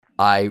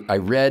I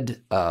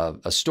read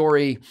a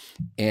story,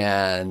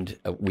 and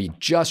we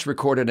just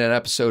recorded an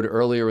episode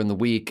earlier in the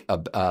week.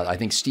 I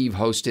think Steve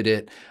hosted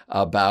it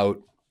about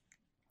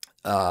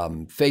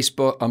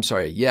Facebook. I'm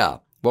sorry. Yeah.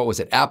 What was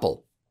it?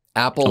 Apple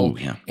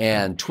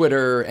and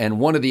Twitter. And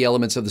one of the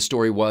elements of the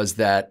story was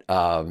that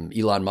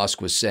Elon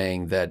Musk was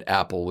saying that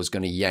Apple was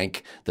going to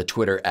yank the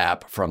Twitter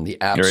app from the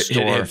App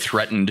Store. It had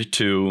threatened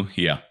to,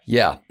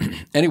 Yeah.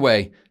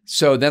 Anyway,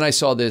 so then I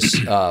saw this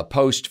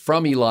post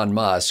from Elon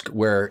Musk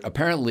where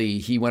apparently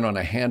he went on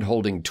a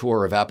hand-holding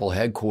tour of Apple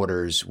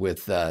headquarters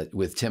with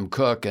Tim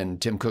Cook,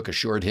 and Tim Cook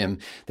assured him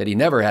that he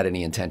never had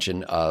any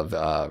intention of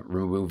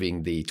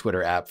removing the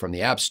Twitter app from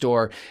the App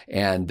Store,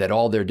 and that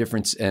all their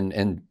difference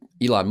and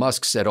Elon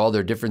Musk said all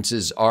their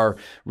differences are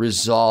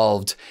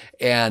resolved.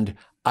 And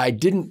I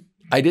didn't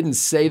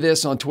say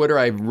this on Twitter.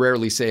 I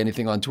rarely say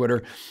anything on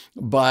Twitter,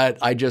 but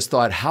I just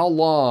thought, how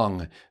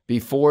long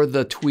before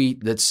the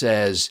tweet that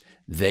says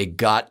they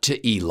got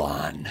to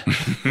Elon?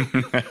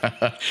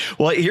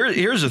 Well,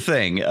 here's the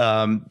thing.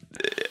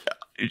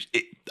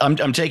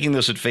 I'm taking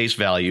this at face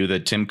value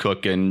that Tim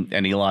Cook and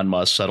Elon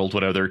Musk settled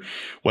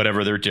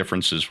whatever their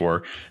differences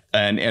were.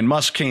 And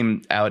Musk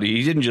came out.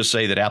 He didn't just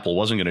say that Apple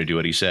wasn't going to do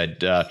it. He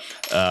said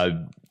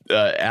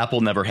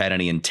Apple never had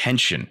any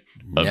intention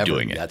of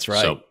doing it. That's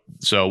right.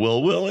 So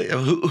we'll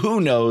who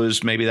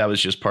knows? Maybe that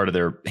was just part of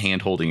their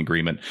hand-holding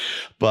agreement.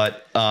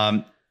 But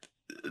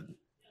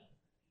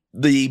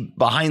the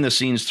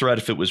behind-the-scenes threat,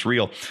 if it was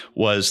real,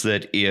 was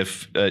that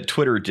if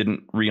Twitter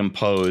didn't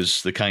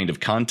reimpose the kind of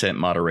content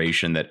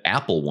moderation that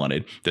Apple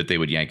wanted, that they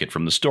would yank it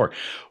from the store.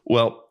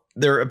 Well,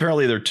 there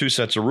are two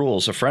sets of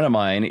rules. A friend of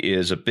mine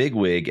is a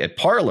bigwig at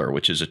Parler,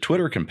 which is a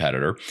Twitter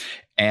competitor,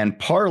 and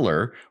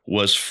Parler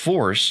was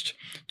forced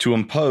to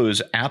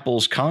impose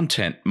Apple's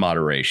content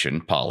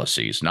moderation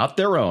policies, not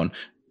their own,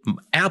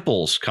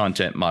 Apple's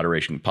content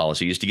moderation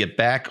policies, to get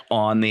back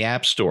on the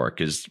App Store,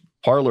 because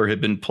Parler had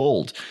been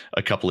pulled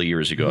a couple of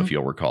years ago, if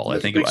you'll recall. I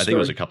think it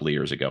was a couple of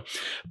years ago.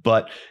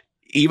 But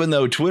even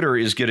though Twitter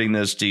is getting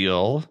this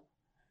deal,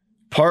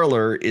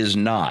 Parler is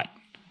not.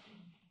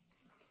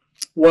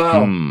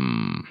 Wow.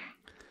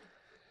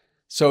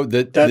 So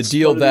the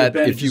deal that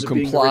if you comply,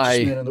 being the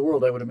richest man in the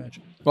world, I would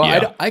imagine. Well,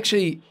 yeah.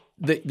 Actually,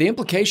 the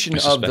implication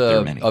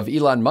of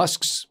Elon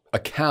Musk's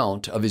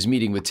account of his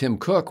meeting with Tim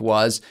Cook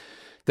was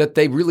that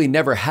they really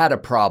never had a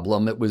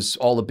problem. It was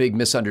all a big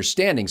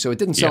misunderstanding. So it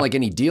didn't sound like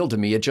any deal to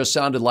me. It just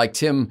sounded like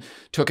Tim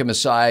took him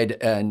aside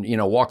and,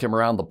 walked him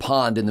around the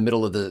pond in the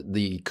middle of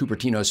the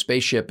Cupertino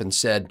spaceship and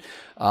said,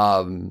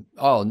 there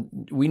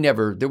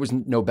was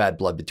no bad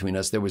blood between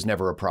us. There was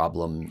never a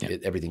problem. Yeah.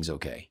 Everything's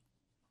okay.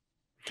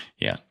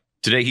 Yeah.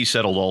 Today he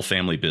settled all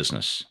family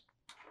business.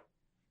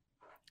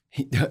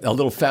 A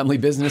little family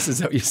business, is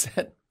that what you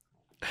said?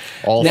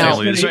 All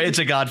family. It's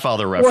a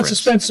Godfather reference. He wants to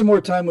spend some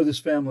more time with his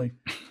family.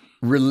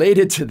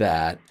 Related to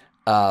that,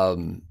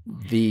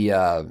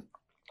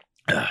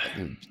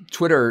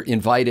 Twitter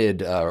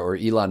invited, or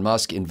Elon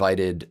Musk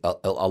invited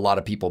a lot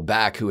of people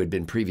back who had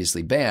been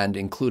previously banned,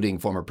 including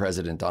former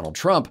President Donald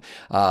Trump.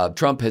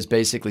 Trump has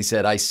basically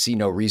said, I see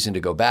no reason to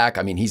go back.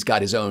 I mean, he's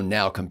got his own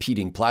now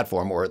competing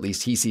platform, or at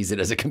least he sees it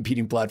as a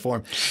competing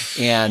platform.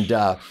 And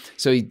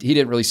so he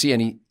didn't really see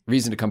any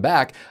reason to come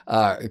back.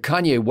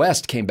 Kanye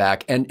West came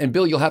back. And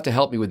Bill, you'll have to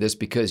help me with this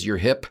because you're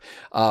hip.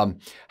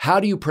 How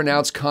do you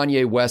pronounce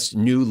Kanye West's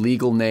new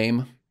legal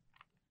name?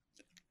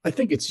 I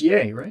think it's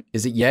Ye, right?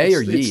 Is it Ye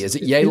or Ye? Is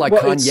it Ye like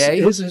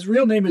Kanye? His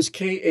real name is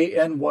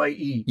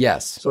Kanye.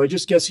 Yes. So I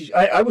just guess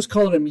I was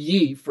calling him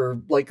Ye for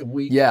like a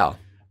week. Yeah.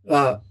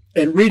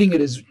 And reading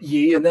it as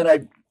Ye. And then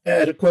I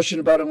had a question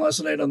about him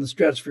last night on the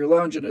Stratosphere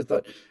Lounge, and I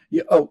thought,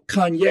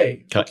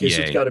 Kanye. Okay,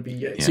 so it's got to be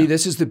Ye. Yeah. See,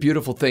 this is the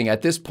beautiful thing.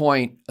 At this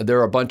point, there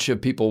are a bunch of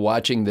people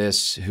watching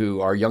this who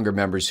are younger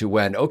members who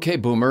went, okay,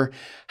 Boomer,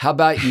 how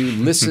about you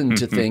listen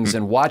to things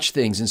and watch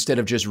things instead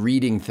of just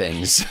reading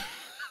things?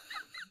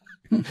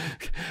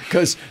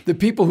 Because the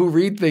people who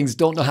read things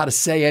don't know how to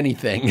say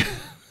anything.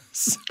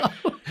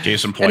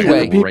 Case in point,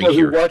 anyway, the people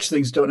who watch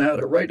things don't know how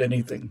to write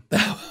anything.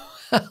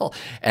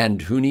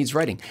 And who needs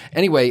writing?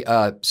 Anyway,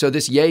 so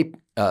this Ye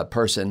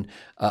person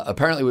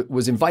apparently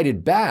was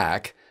invited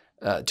back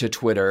to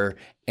Twitter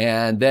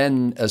and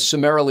then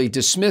summarily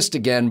dismissed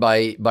again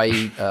by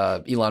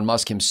Elon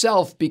Musk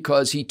himself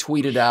because he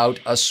tweeted out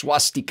a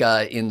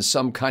swastika in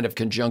some kind of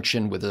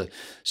conjunction with a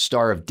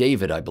Star of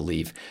David, I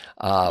believe.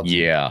 And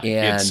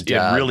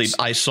really,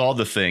 I saw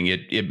the thing.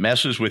 It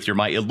messes with your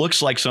mind. It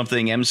looks like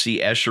something MC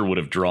Escher would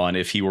have drawn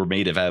if he were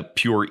made of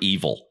pure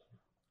evil.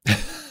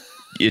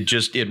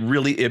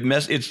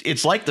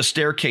 It's like the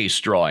staircase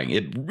drawing.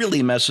 It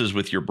really messes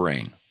with your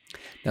brain.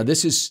 Now,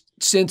 this is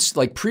since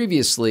like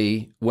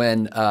previously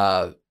when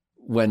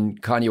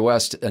Kanye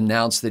West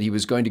announced that he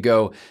was going to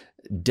go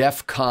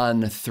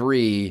DEFCON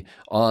 3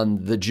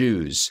 on the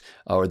Jews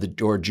or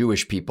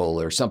Jewish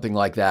people or something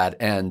like that.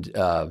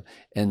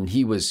 And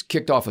he was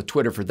kicked off of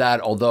Twitter for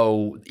that,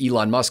 although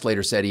Elon Musk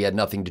later said he had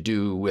nothing to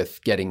do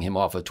with getting him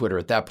off of Twitter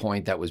at that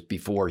point. That was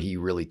before he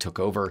really took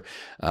over.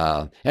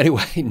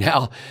 Anyway,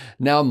 now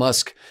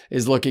Musk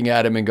is looking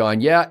at him and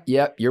going, yeah,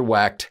 you're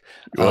whacked.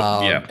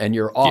 And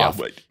you're off.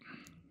 Yeah,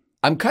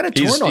 I'm kind of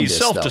torn on this. He's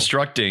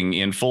self-destructing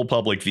in full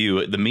public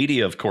view. The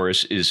media, of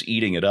course, is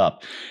eating it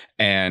up,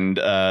 and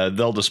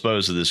they'll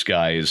dispose of this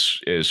guy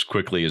as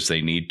quickly as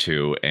they need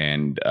to.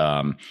 And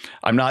I'm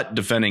not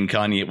defending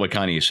Kanye, what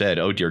Kanye said.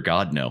 Oh, dear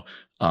God, no.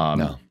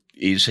 No.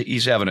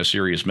 He's having a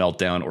serious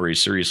meltdown, or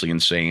he's seriously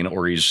insane,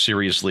 or he's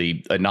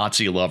seriously a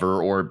Nazi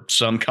lover, or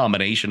some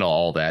combination of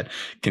all that.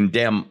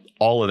 Condemn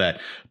all of that.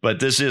 But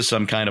this is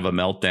some kind of a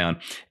meltdown.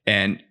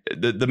 And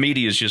the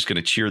media is just going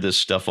to cheer this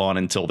stuff on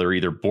until they're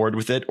either bored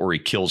with it or he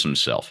kills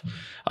himself.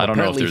 I don't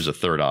know if there's a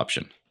third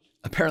option.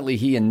 Apparently,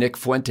 he and Nick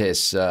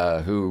Fuentes,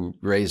 who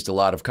raised a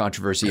lot of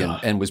controversy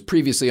and was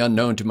previously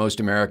unknown to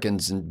most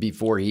Americans and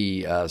before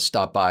he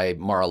stopped by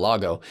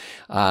Mar-a-Lago.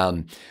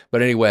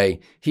 But anyway,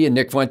 he and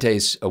Nick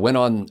Fuentes went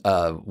on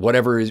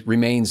whatever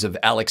remains of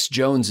Alex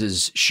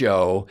Jones's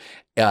show,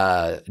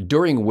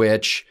 during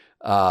which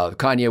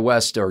Kanye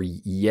West, or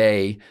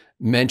Ye,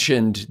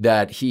 mentioned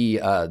that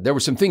there were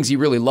some things he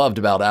really loved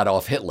about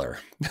Adolf Hitler.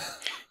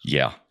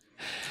 Yeah.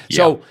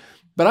 So,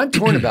 but I'm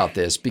torn about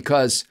this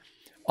because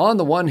on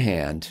the one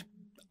hand,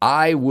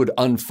 I would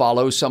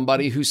unfollow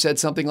somebody who said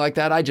something like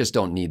that. I just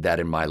don't need that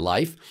in my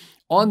life.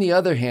 On the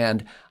other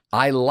hand,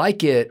 I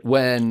like it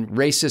when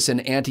racist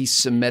and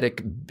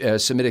anti-Semitic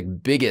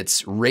Semitic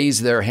bigots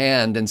raise their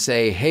hand and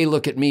say, "Hey,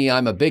 look at me,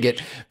 I'm a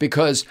bigot,"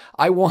 because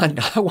I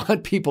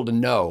want people to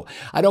know.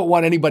 I don't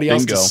want anybody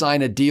else to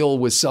sign a deal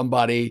with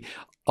somebody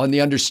on the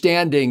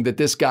understanding that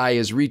this guy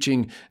is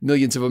reaching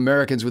millions of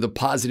Americans with a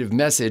positive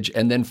message,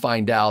 and then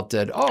find out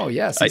that, oh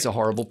yes, he's a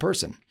horrible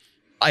person.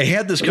 I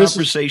had this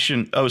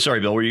conversation. Oh, sorry,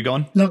 Bill. Were you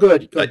going? No, go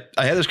ahead.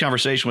 I had this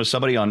conversation with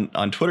somebody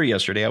on Twitter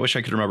yesterday. I wish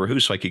I could remember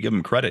who, so I could give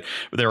them credit.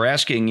 But they were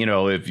asking,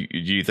 do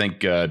you think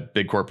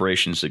big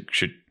corporations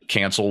should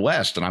cancel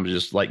West? And I'm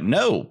just like,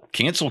 no.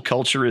 Cancel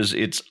culture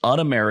it's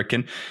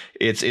un-American.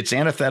 It's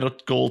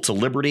antithetical to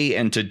liberty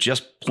and to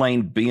just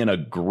plain being a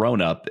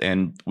grown up.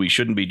 And we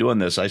shouldn't be doing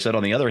this. I said,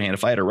 on the other hand,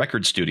 if I had a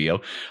record studio,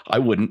 I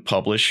wouldn't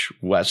publish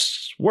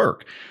West's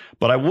work.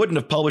 But I wouldn't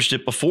have published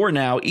it before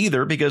now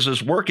either, because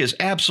his work is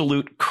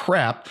absolute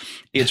crap.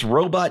 It's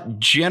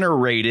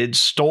robot-generated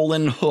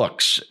stolen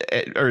hooks,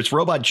 or it's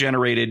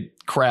robot-generated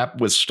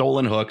crap with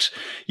stolen hooks.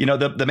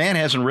 The man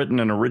hasn't written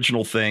an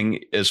original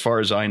thing, as far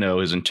as I know,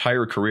 his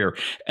entire career.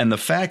 And the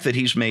fact that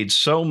he's made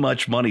so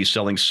much money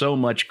selling so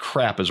much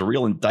crap is a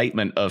real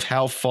indictment of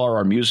how far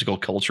our musical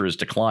culture has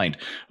declined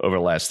over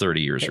the last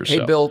 30 years or so.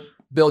 Hey,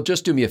 Bill,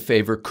 just do me a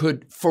favor.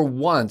 Could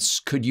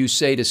you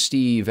say to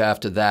Steve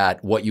after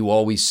that what you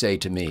always say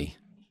to me?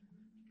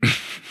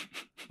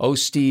 Oh,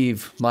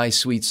 Steve, my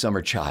sweet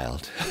summer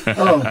child.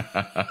 Well,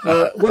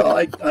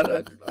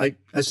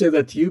 I say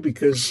that to you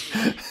because,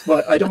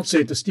 well, I don't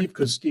say it to Steve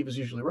because Steve is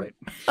usually right.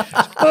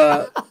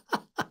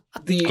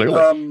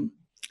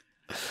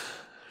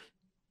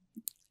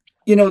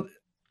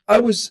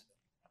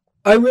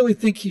 I really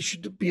think he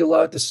should be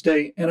allowed to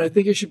stay, and I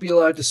think he should be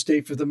allowed to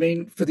stay for the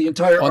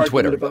entire on argument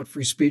Twitter about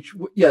free speech.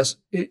 Yes,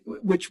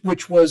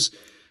 which was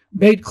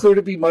made clear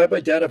to me by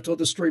my dad. I've told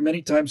this story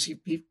many times.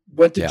 He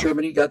went to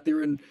Germany, got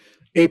there in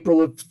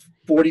April of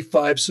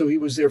 45, so he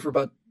was there for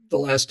about the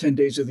last 10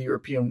 days of the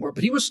European War.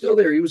 But he was still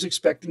there. He was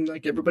expecting,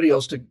 like everybody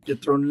else, to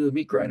get thrown into the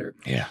meat grinder.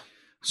 Yeah.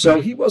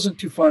 So he wasn't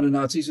too fond of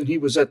Nazis, and he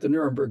was at the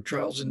Nuremberg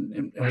trials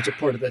and was a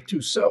part of that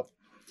too. So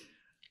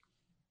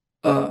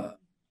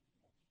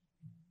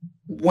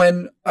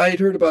when I had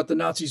heard about the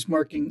Nazis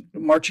marching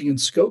in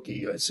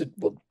Skokie, I said,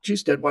 well,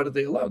 geez, Dad, why do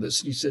they allow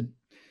this? And he said,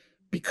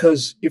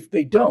 because if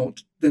they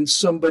don't, then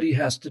somebody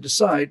has to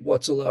decide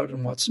what's allowed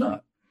and what's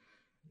not.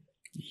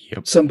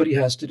 Yep. Somebody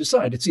has to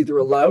decide. It's either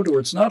allowed or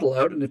it's not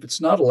allowed. And if it's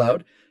not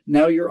allowed,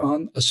 now you're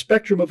on a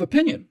spectrum of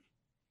opinion.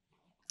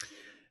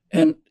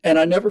 And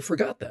I never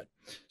forgot that.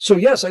 So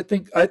yes, I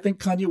think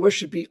Kanye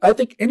West I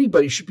think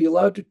anybody should be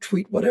allowed to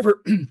tweet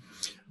whatever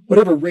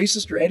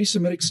racist or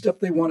anti-Semitic stuff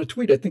they want to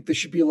tweet. I think they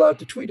should be allowed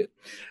to tweet it.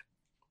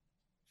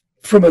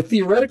 From a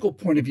theoretical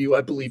point of view,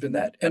 I believe in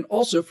that. And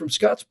also from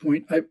Scott's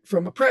point,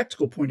 from a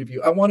practical point of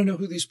view, I want to know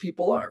who these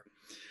people are.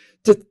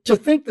 To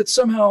think that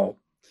somehow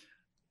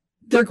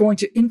they're going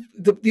to,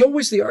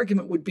 the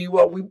argument would be,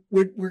 well,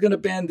 we're going to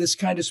ban this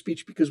kind of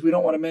speech because we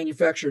don't want to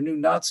manufacture new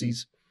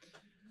Nazis.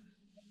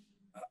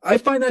 I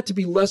find that to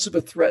be less of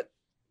a threat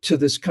to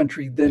this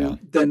country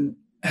than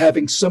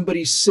having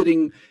somebody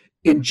sitting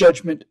in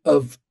judgment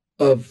of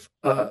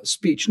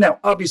speech. Now,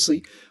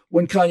 obviously,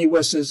 when Kanye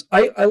West says,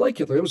 I like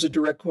Hitler, it was a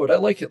direct quote, I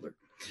like Hitler.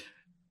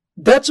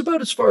 That's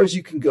about as far as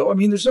you can go. I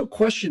mean, there's no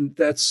question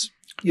that's,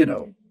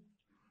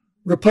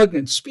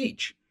 repugnant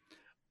speech.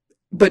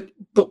 But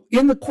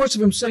in the course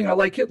of him saying, I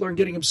like Hitler and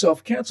getting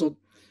himself canceled,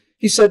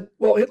 he said,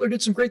 well, Hitler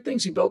did some great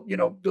things. He built the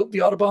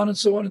Autobahn and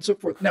so on and so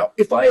forth. Now,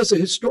 if I, as a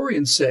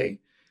historian, say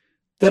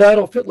that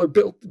Adolf Hitler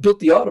built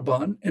the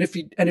Autobahn, and if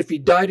he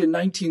died in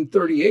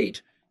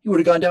 1938, he would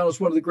have gone down as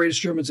one of the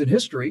greatest Germans in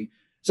history.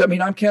 Does that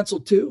mean I'm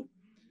canceled too?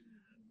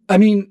 I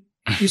mean,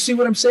 you see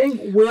what I'm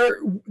saying? Where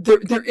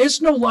there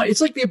is no line.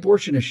 It's like the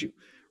abortion issue,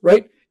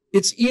 right?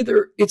 It's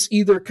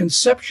either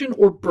conception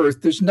or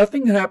birth. There's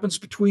nothing that happens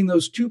between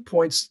those 2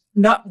 points.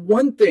 Not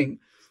one thing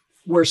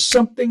where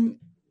something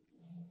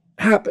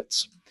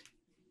happens.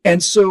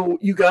 And so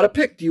you got to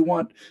pick. Do you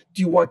want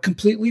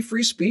completely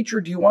free speech, or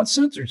do you want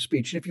censored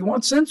speech? And if you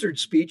want censored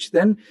speech,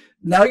 then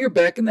now you're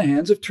back in the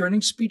hands of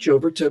turning speech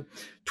over to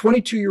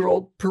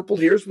 22-year-old purple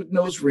hairs with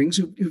nose rings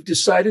who've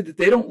decided that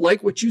they don't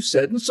like what you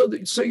said, and so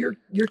you're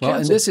canceled. Well,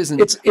 and this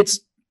isn't.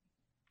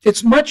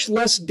 It's much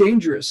less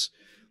dangerous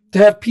to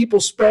have people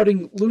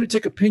spouting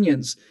lunatic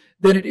opinions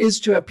than it is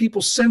to have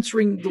people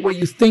censoring the way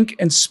you think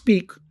and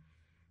speak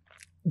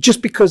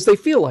just because they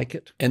feel like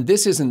it. And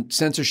this isn't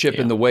censorship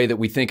in the way that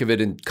we think of it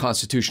in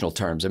constitutional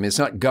terms. I mean, it's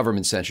not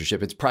government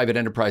censorship. It's private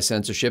enterprise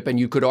censorship. And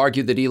you could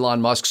argue that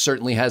Elon Musk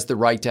certainly has the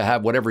right to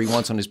have whatever he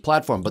wants on his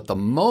platform. But the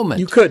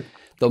moment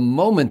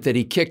that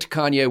he kicked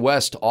Kanye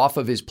West off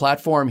of his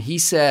platform, he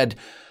said,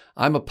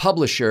 I'm a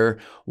publisher.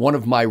 One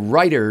of my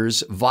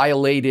writers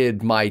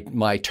violated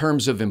my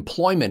terms of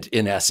employment,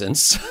 in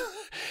essence,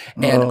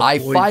 and I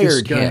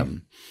fired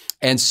him.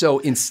 And so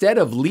instead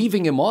of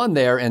leaving him on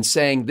there and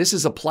saying, this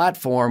is a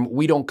platform,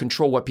 we don't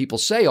control what people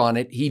say on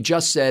it, he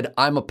just said,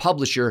 I'm a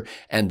publisher,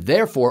 and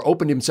therefore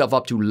opened himself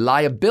up to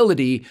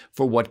liability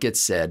for what gets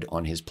said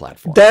on his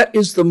platform. That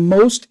is the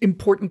most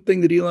important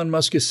thing that Elon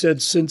Musk has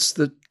said since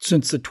the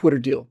Twitter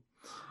deal.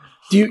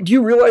 Do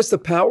you realize the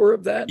power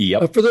of that?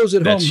 Yep. For those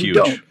at home who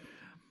don't.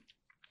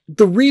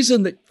 The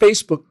reason that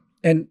Facebook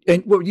and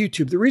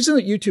YouTube, the reason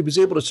that YouTube is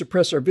able to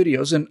suppress our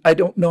videos, and I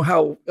don't know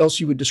how else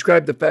you would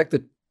describe the fact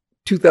that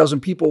 2,000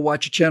 people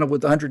watch a channel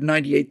with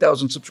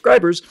 198,000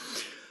 subscribers.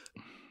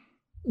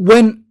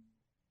 When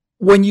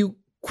you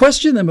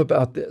question them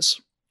about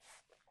this,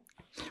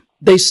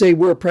 they say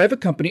we're a private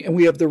company and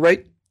we have the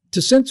right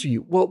to censor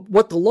you. Well,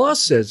 what the law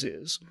says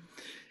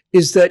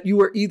is that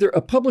you are either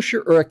a publisher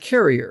or a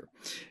carrier.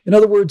 In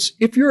other words,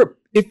 if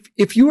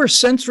you are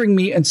censoring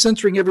me and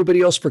censoring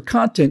everybody else for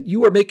content,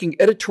 you are making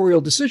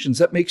editorial decisions.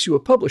 That makes you a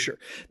publisher.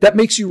 That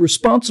makes you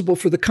responsible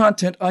for the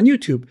content on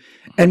YouTube.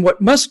 And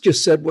what Musk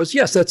just said was,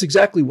 yes, that's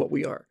exactly what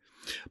we are.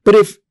 But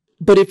if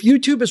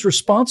YouTube is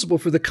responsible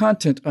for the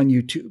content on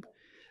YouTube,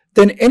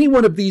 then any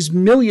one of these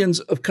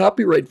millions of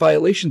copyright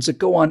violations that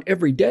go on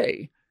every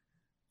day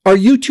are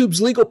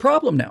YouTube's legal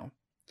problem now.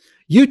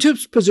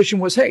 YouTube's position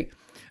was, hey,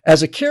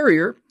 as a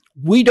carrier,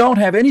 we don't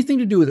have anything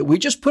to do with it. We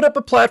just put up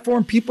a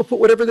platform. People put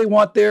whatever they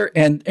want there,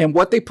 and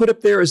what they put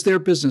up there is their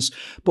business.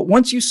 But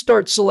once you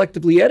start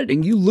selectively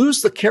editing, you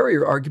lose the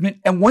carrier argument.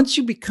 And once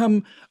you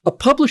become a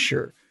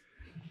publisher,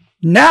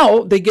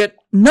 now they get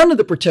none of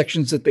the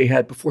protections that they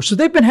had before. So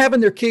they've been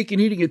having their cake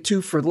and eating it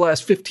too for the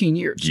last 15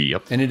 years.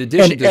 Yep. And in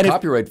addition to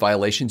copyright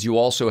violations, you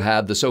also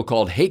have the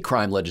so-called hate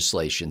crime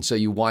legislation. So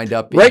you wind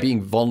up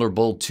being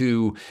vulnerable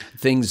to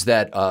things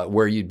that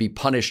where you'd be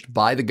punished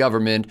by the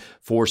government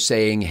for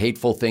saying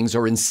hateful things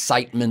or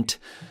incitement,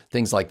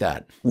 things like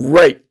that.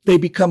 Right. They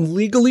become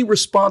legally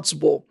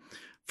responsible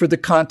for the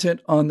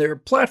content on their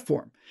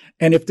platform.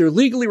 And if they're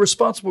legally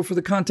responsible for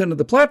the content of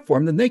the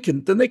platform, then they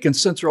can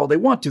censor all they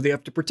want to. They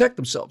have to protect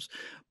themselves.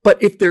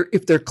 But if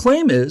their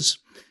claim to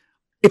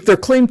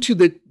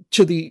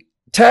the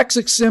tax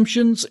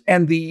exemptions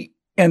and the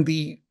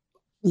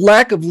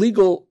lack of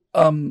legal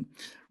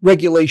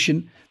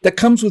regulation that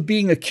comes with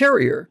being a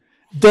carrier,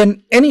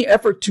 then any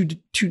effort to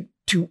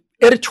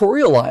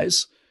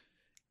editorialize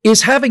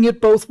is having it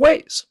both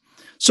ways.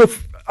 So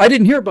I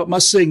didn't hear about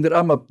Musk saying that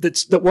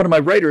that one of my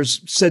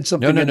writers said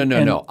something.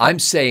 No. I'm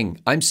saying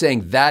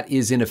that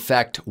is in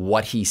effect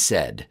what he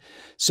said.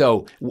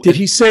 So did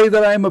he say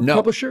that I'm a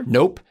publisher?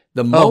 Nope.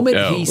 The moment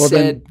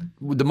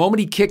the moment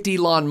he kicked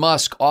Elon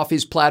Musk off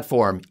his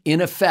platform, in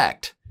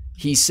effect,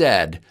 he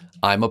said,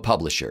 I'm a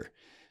publisher.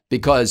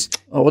 Because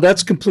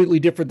that's completely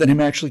different than him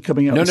actually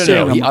coming out and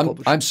saying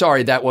I'm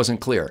sorry, that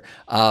wasn't clear.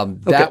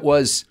 That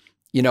was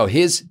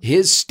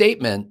his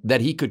statement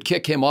that he could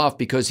kick him off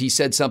because he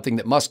said something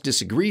that Musk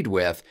disagreed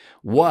with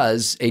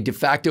was a de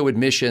facto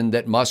admission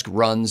that Musk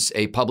runs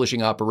a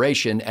publishing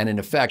operation, and in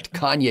effect,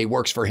 Kanye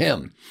works for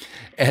him.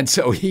 And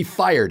so he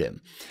fired him.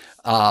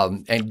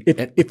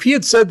 If he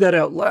had said that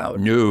out loud,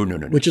 no,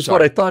 which is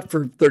what I thought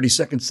for 30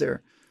 seconds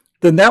there,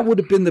 then that would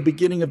have been the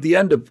beginning of the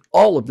end of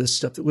all of this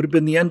stuff. It would have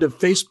been the end of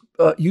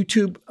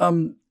YouTube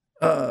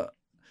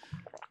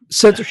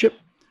censorship.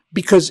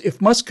 Because if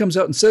Musk comes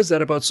out and says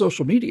that about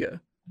social media,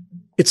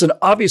 it's an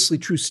obviously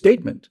true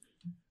statement.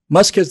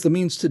 Musk has the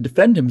means to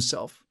defend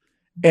himself.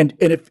 And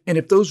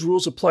if those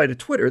rules apply to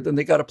Twitter, then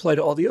they got to apply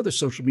to all the other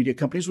social media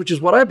companies, which is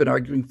what I've been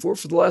arguing for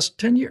the last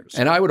 10 years.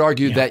 And I would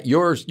argue that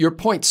your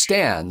point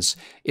stands.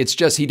 It's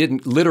just he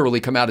didn't literally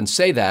come out and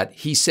say that.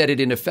 He said it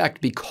in effect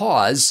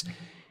because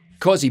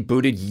he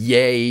booted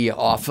Ye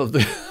off of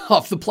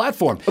off the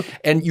platform.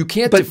 And you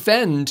can't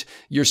defend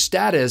your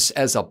status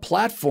as a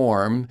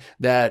platform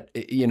that,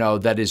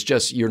 that is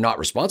just, you're not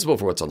responsible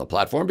for what's on the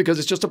platform because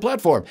it's just a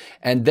platform.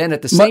 And then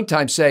at the same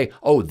time say,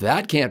 oh,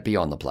 that can't be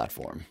on the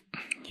platform.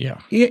 Yeah.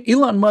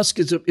 Elon Musk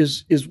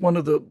is one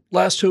of the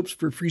last hopes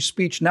for free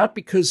speech, not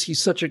because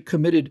he's such a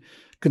committed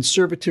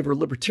conservative or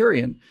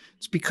libertarian.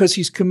 It's because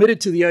he's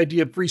committed to the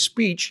idea of free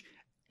speech,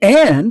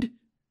 and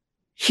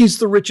he's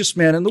the richest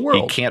man in the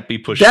world. He can't be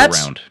pushed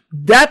around.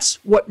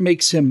 That's what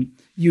makes him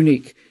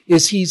unique.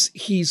 Is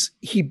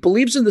he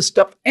believes in this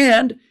stuff,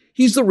 and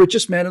he's the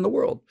richest man in the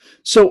world.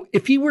 So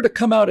if he were to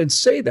come out and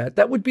say that,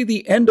 that would be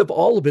the end of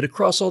all of it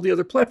across all the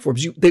other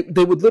platforms. They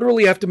would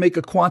literally have to make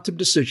a quantum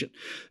decision.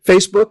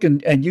 Facebook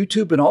and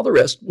YouTube and all the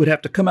rest would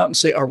have to come out and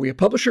say, are we a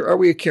publisher? Are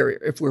we a carrier?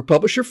 If we're a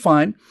publisher,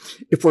 fine.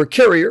 If we're a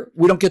carrier,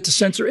 we don't get to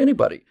censor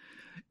anybody.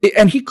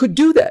 And he could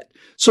do that.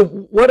 So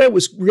what I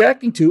was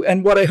reacting to,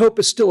 and what I hope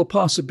is still a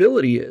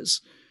possibility,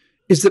 is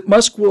that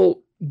Musk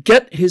will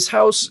get his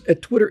house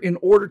at Twitter in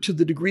order to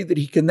the degree that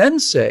he can then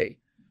say,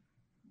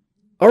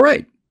 all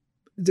right,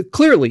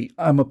 clearly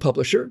I'm a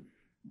publisher,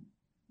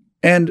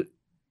 and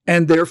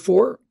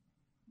therefore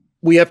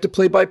we have to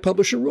play by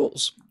publisher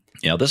rules.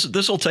 Yeah,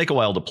 this will take a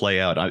while to play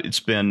out. It's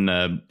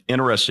been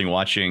interesting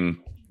watching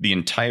the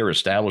entire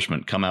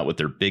establishment come out with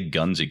their big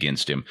guns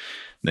against him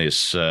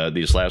these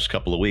last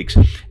couple of weeks.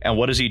 And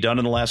what has he done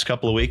in the last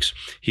couple of weeks?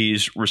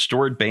 He's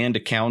restored banned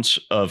accounts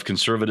of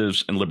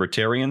conservatives and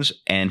libertarians,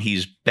 and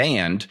he's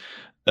banned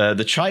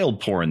the child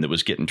porn that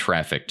was getting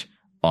trafficked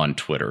on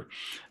Twitter.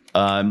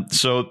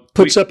 So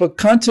puts up a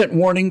content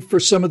warning for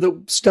some of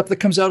the stuff that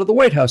comes out of the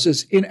White House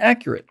is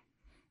inaccurate.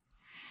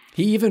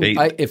 He even,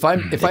 if I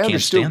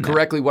understood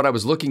correctly what I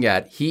was looking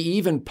at, he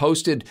even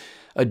posted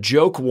a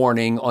joke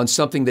warning on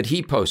something that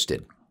he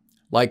posted.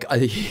 Like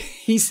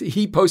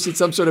he posted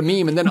some sort of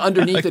meme, and then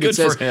underneath it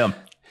says, for him.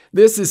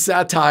 This is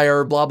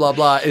satire, blah, blah,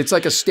 blah. It's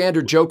like a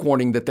standard joke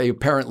warning that they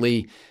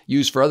apparently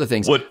use for other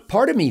things.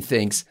 Part of me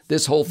thinks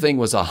this whole thing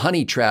was a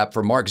honey trap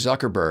for Mark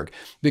Zuckerberg,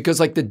 because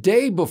like the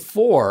day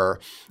before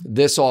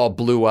this all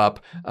blew up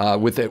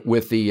with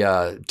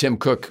the Tim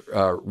Cook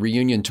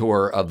reunion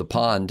tour of the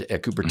pond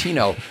at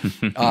Cupertino,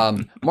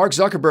 Mark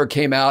Zuckerberg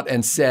came out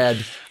and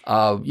said,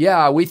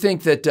 we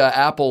think that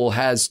Apple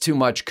has too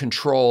much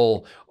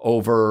control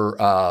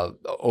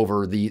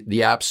over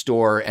the App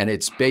Store, and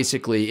it's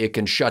basically it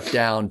can shut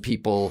down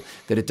people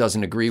that it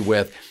doesn't agree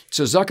with.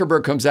 So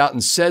Zuckerberg comes out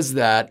and says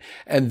that,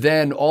 and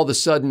then all of a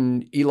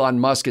sudden Elon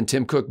Musk and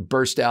Tim Cook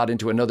burst out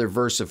into another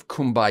verse of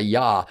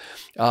Kumbaya.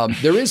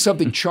 There is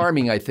something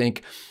charming, I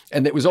think,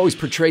 and it was always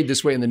portrayed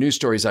this way in the news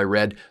stories I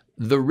read.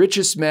 The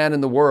richest man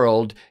in the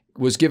world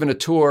was given a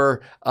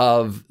tour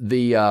of by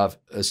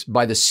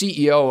the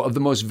CEO of the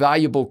most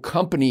valuable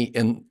company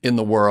in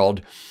the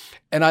world.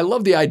 And I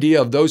love the idea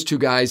of those two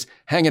guys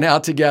hanging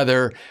out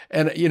together.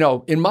 And,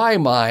 in my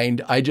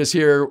mind, I just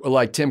hear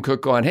like Tim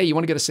Cook going, hey, you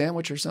want to get a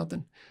sandwich or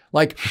something?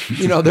 Like,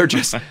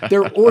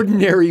 they're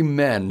ordinary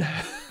men.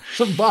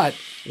 But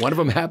one of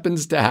them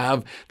happens to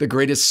have the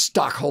greatest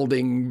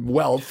stockholding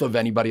wealth of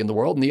anybody in the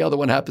world. And the other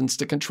one happens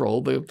to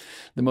control the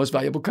most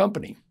valuable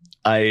company.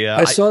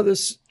 I saw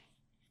this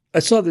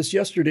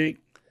yesterday,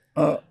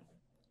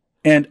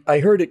 and I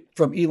heard it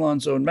from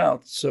Elon's own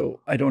mouth, so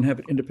I don't have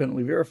it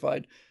independently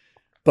verified.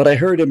 But I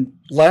heard him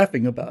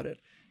laughing about it.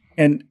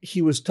 And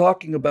he was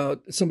talking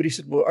about, somebody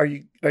said, well,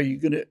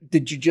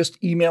 did you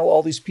just email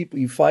all these people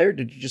you fired?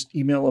 Did you just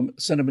email them,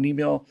 send them an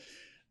email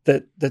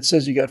that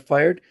says you got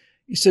fired?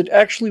 He said,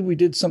 actually, we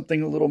did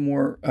something a little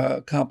more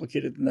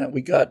complicated than that.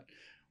 We got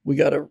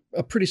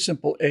a pretty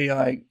simple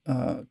AI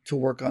to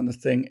work on the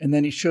thing. And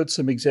then he showed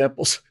some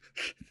examples.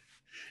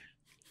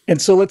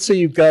 And so let's say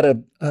you've got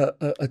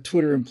a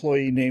Twitter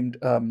employee named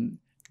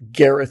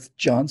Gareth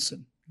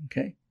Johnson,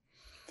 okay?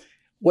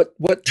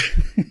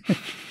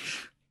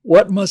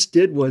 What Musk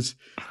did was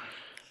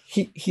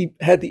he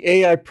had the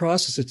AI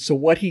process it. So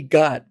what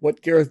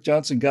Gareth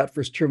Johnson got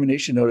for his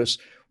termination notice,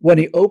 when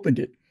he opened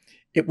it,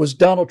 it was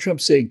Donald Trump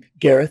saying,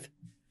 Gareth,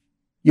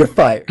 you're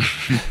fired.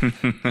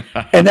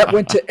 And that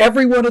went to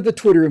every one of the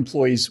Twitter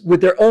employees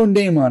with their own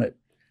name on it.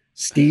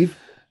 Steve,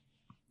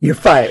 you're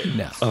fired.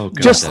 No. Oh,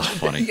 God, that's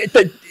funny.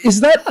 Is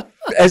that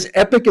as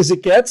epic as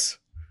it gets?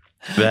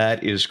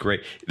 That is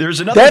great.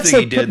 There's another thing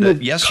he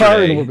did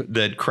yesterday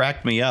that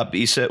cracked me up.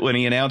 He said when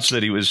he announced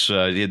that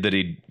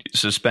he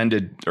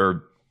suspended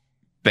or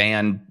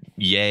banned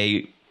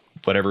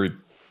whatever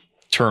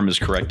term is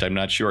correct, I'm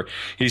not sure.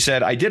 He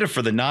said, I did it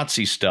for the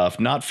Nazi stuff,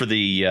 not for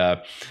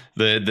the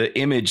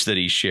image that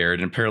he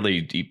shared. And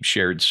apparently he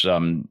shared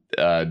some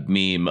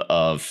meme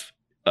of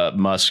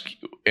Musk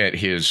at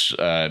his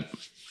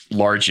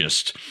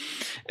largest.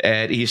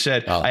 And he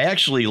said, I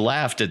actually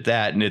laughed at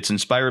that, and it's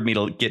inspired me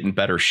to get in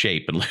better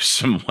shape and lose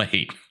some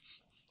weight.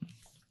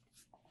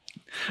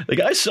 The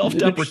guy's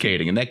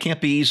self-deprecating, and that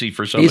can't be easy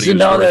for somebody who's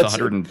worth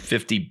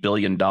 $150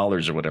 billion or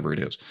whatever it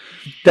is.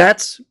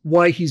 That's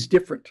why he's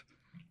different.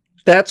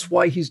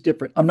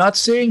 I'm not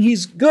saying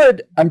he's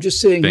good. I'm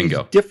just saying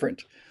Bingo. He's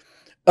different.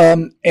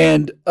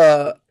 And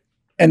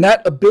And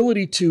that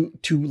ability to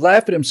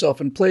laugh at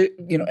himself and play,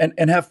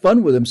 and have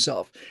fun with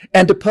himself,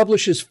 and to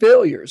publish his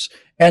failures,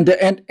 and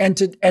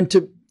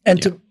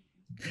to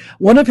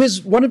one of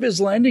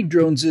his landing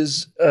drones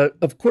is,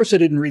 of course I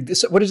didn't read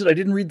this. What is it? I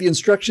didn't read the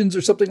instructions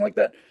or something like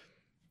that.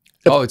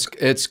 Oh,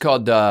 it's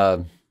called.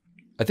 I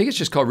think it's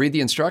just called Read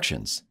the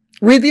Instructions.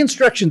 Read the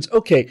instructions.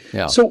 Okay.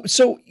 Yeah. So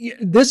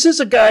this is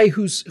a guy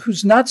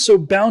who's not so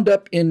bound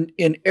up in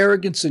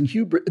arrogance and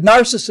hubris.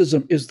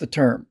 Narcissism is the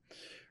term,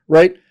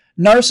 right?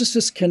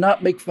 Narcissists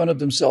cannot make fun of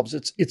themselves.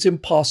 It's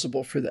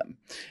impossible for them.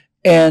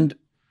 And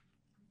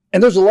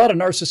there's a lot of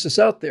narcissists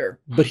out there,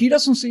 but he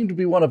doesn't seem to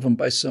be one of them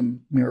by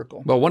some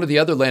miracle. Well, one of the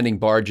other landing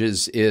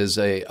barges is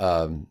a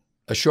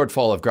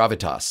shortfall of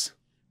gravitas.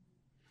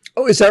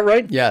 Oh, is that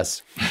right?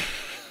 Yes.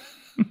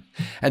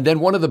 And then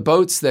one of the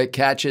boats that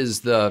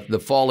catches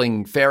the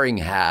falling fairing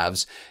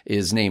halves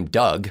is named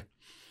Doug.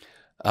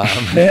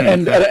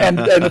 And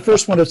the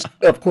first one is,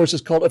 of course,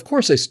 called "Of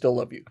Course I Still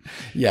Love You."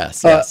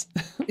 Yes.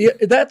 Yeah,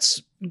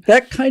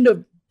 that kind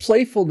of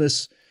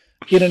playfulness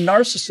in a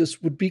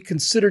narcissist would be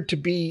considered to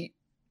be.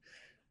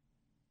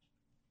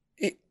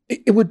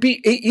 It would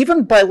be,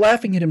 even by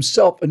laughing at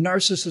himself, a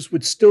narcissist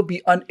would still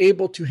be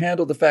unable to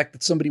handle the fact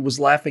that somebody was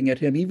laughing at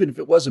him, even if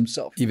it was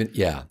himself. You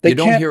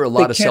don't hear a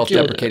lot of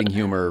self-deprecating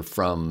humor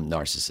from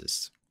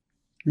narcissists.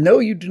 No,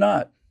 you do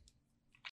not.